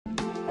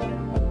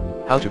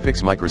How to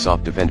fix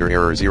Microsoft Defender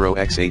error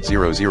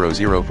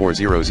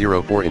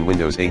 0x80004004 in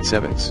Windows 8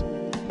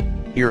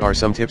 7. Here are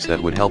some tips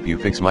that would help you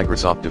fix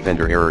Microsoft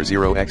Defender error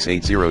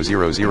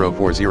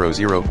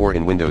 0x80004004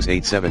 in Windows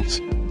 8 7.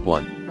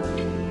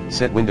 1.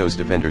 Set Windows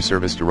Defender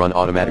Service to run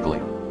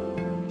automatically.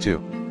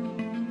 2.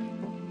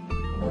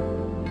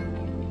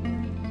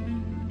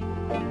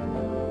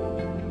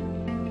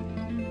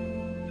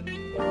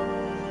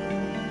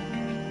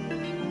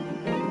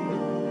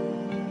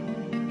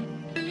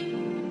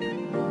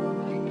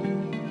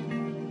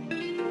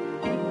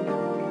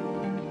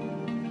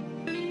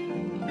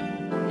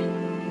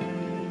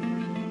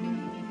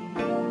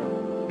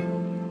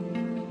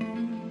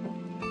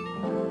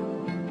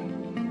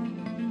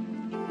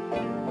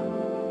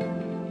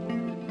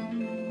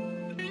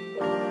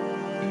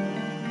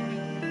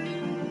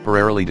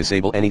 Temporarily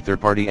disable any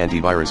third-party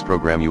antivirus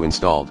program you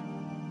installed.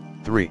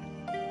 3.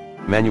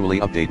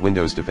 Manually update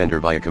Windows Defender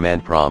via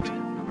command prompt,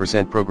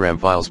 %program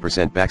files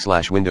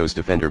 %\Windows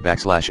Defender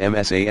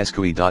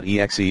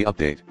 \msasqe.exe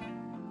update.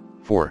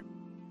 4.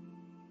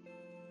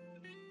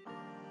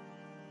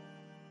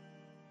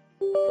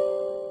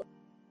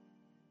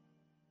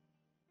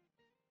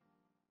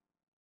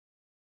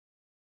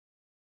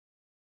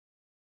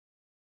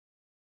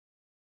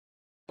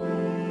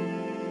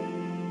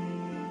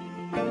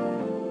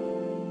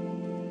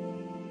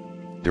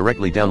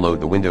 Directly download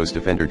the Windows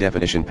Defender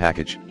definition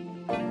package.